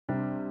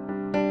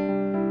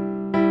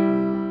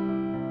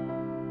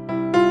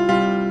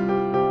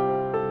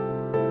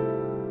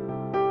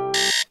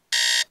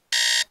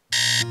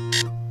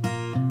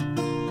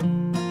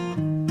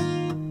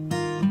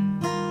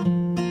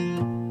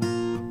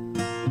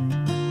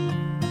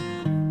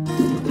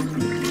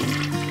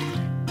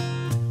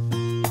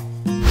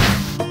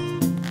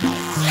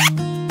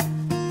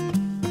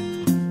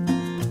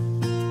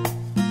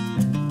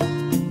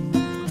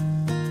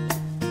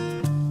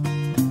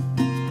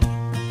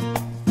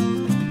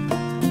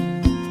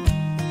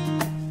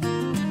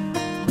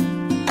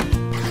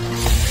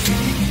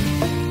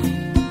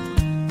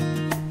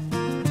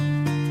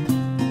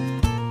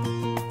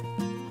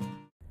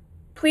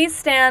Please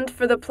stand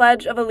for the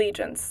Pledge of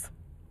Allegiance.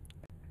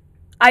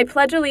 I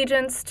pledge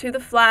allegiance to the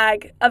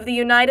flag of the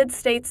United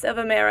States of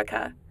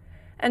America,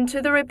 and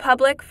to the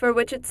republic for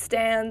which it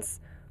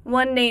stands,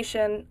 one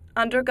nation,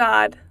 under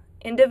God,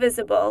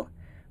 indivisible,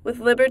 with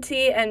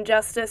liberty and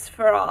justice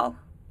for all.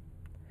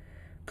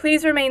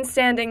 Please remain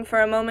standing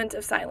for a moment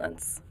of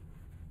silence.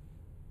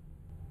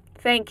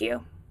 Thank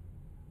you.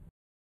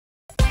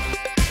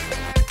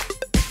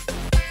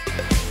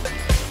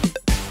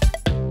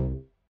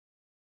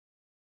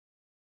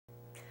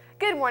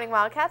 Good morning,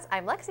 Wildcats.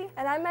 I'm Lexi.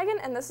 And I'm Megan,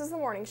 and this is the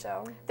morning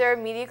show. There are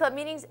Media Club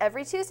meetings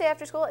every Tuesday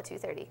after school at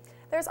 2:30.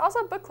 There's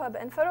also Book Club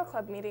and Photo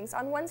Club meetings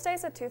on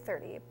Wednesdays at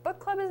 2:30. Book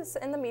Club is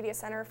in the Media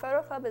Center.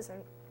 Photo Club is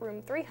in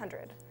room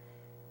 300.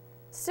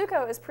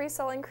 Stuco is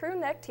pre-selling crew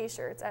neck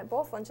t-shirts at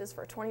both lunches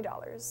for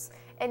 $20.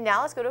 And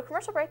now let's go to a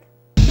commercial break.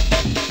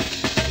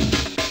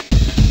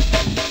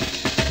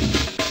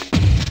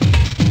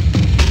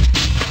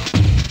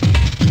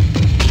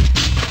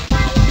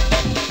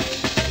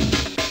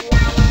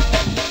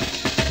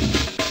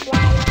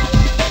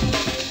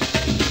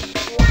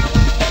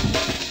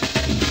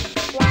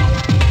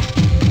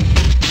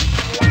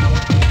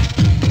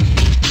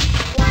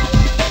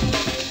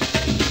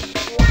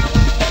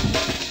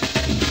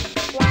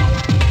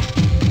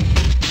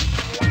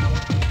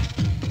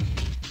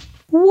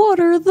 What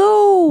are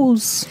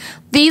those?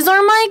 These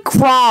are my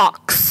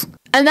Crocs.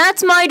 And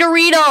that's my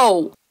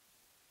Dorito.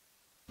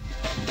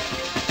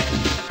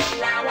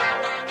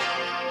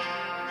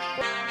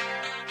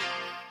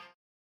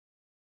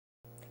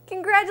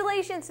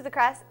 Congratulations to the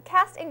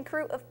cast and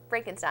crew of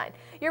Frankenstein.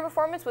 Your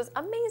performance was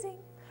amazing.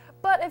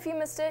 But if you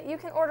missed it, you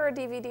can order a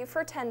DVD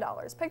for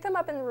 $10. Pick them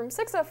up in room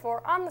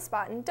 604 on the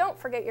spot, and don't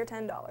forget your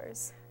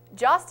 $10.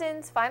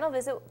 Jostens' final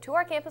visit to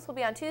our campus will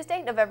be on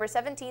Tuesday, November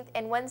 17th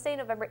and Wednesday,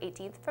 November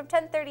 18th from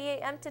 10:30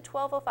 a.m. to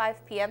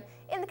 12:05 p.m.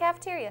 in the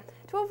cafeteria.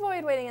 To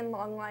avoid waiting in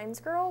long lines,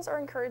 girls are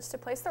encouraged to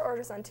place their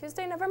orders on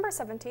Tuesday, November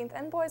 17th,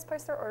 and boys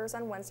place their orders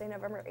on Wednesday,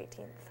 November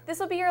 18th.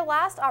 This will be your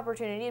last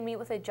opportunity to meet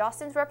with a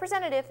Jostens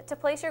representative to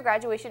place your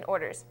graduation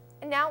orders.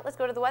 And now let's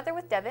go to the weather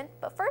with Devin,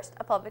 but first,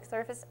 a public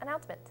service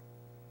announcement.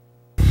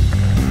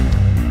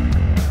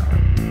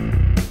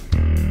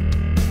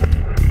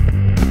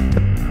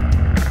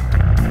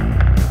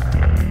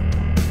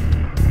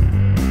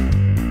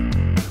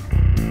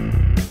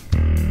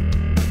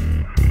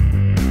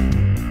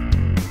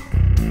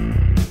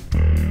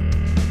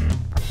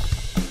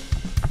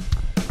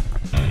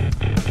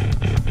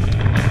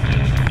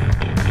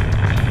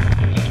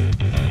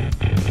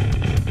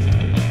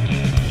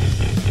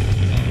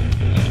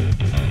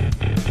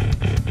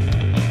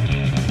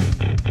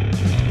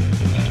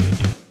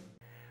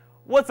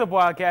 What's up,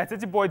 Wildcats?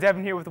 It's your boy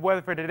Devin here with the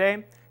weather for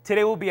today.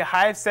 Today will be a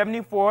high of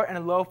 74 and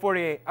a low of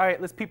 48. All right,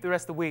 let's peep the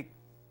rest of the week.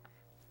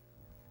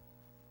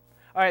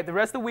 All right, the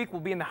rest of the week will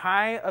be in the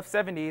high of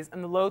 70s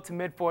and the low to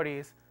mid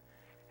 40s.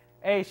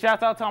 Hey,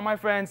 shout out to all my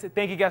friends.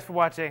 Thank you guys for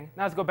watching.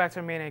 Now let's go back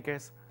to our main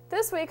anchors.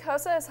 This week,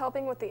 HOSA is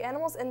helping with the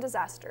animals in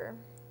disaster.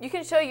 You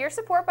can show your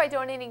support by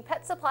donating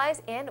pet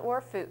supplies and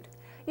or food.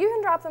 You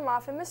can drop them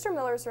off in Mr.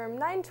 Miller's room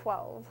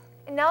 912.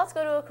 And now let's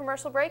go to a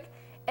commercial break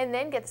and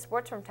then get the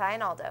sports from Ty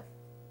and Aldo.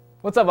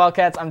 What's up,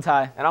 Wildcats? I'm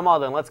Ty. And I'm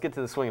Aldo, and let's get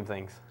to the swing of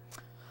things.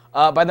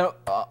 By the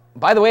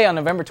way, on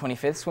November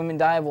 25th, Swim and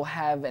Dive will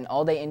have an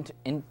all-day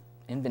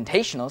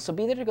invitational, so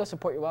be there to go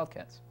support your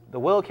Wildcats. The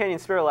Willow Canyon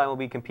Spirit Line will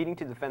be competing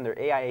to defend their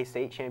AIA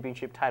State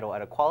Championship title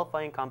at a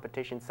qualifying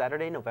competition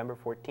Saturday, November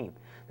 14th.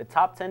 The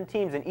top 10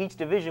 teams in each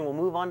division will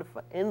move on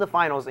in the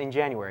finals in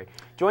January.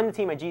 Join the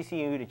team at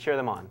GCU to cheer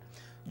them on.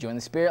 Join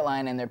the Spirit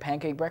Line and their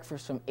pancake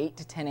breakfast from 8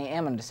 to 10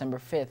 a.m. on December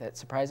 5th at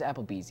Surprise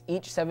Applebee's.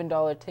 Each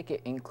 $7 ticket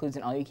includes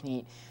an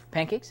all-you-can-eat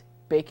pancakes,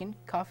 bacon,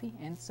 coffee,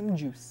 and some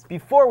juice.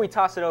 Before we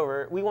toss it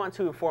over, we want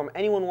to inform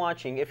anyone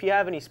watching, if you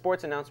have any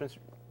sports announcements,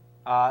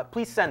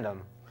 please send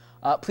them.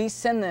 Please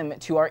send them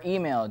to our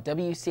email,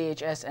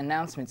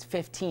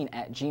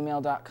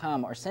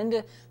 wchsannouncements15@gmail.com, or send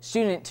a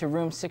student to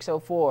room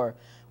 604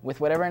 with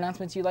whatever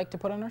announcements you'd like to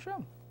put on our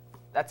show.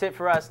 That's it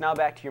for us. Now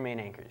back to your main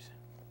anchors.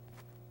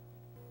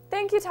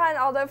 Thank you, Ty and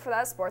Aldo, for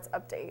that sports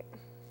update.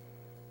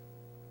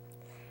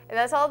 And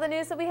that's all the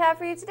news that we have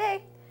for you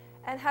today.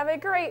 And have a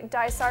great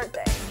Dysart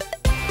day.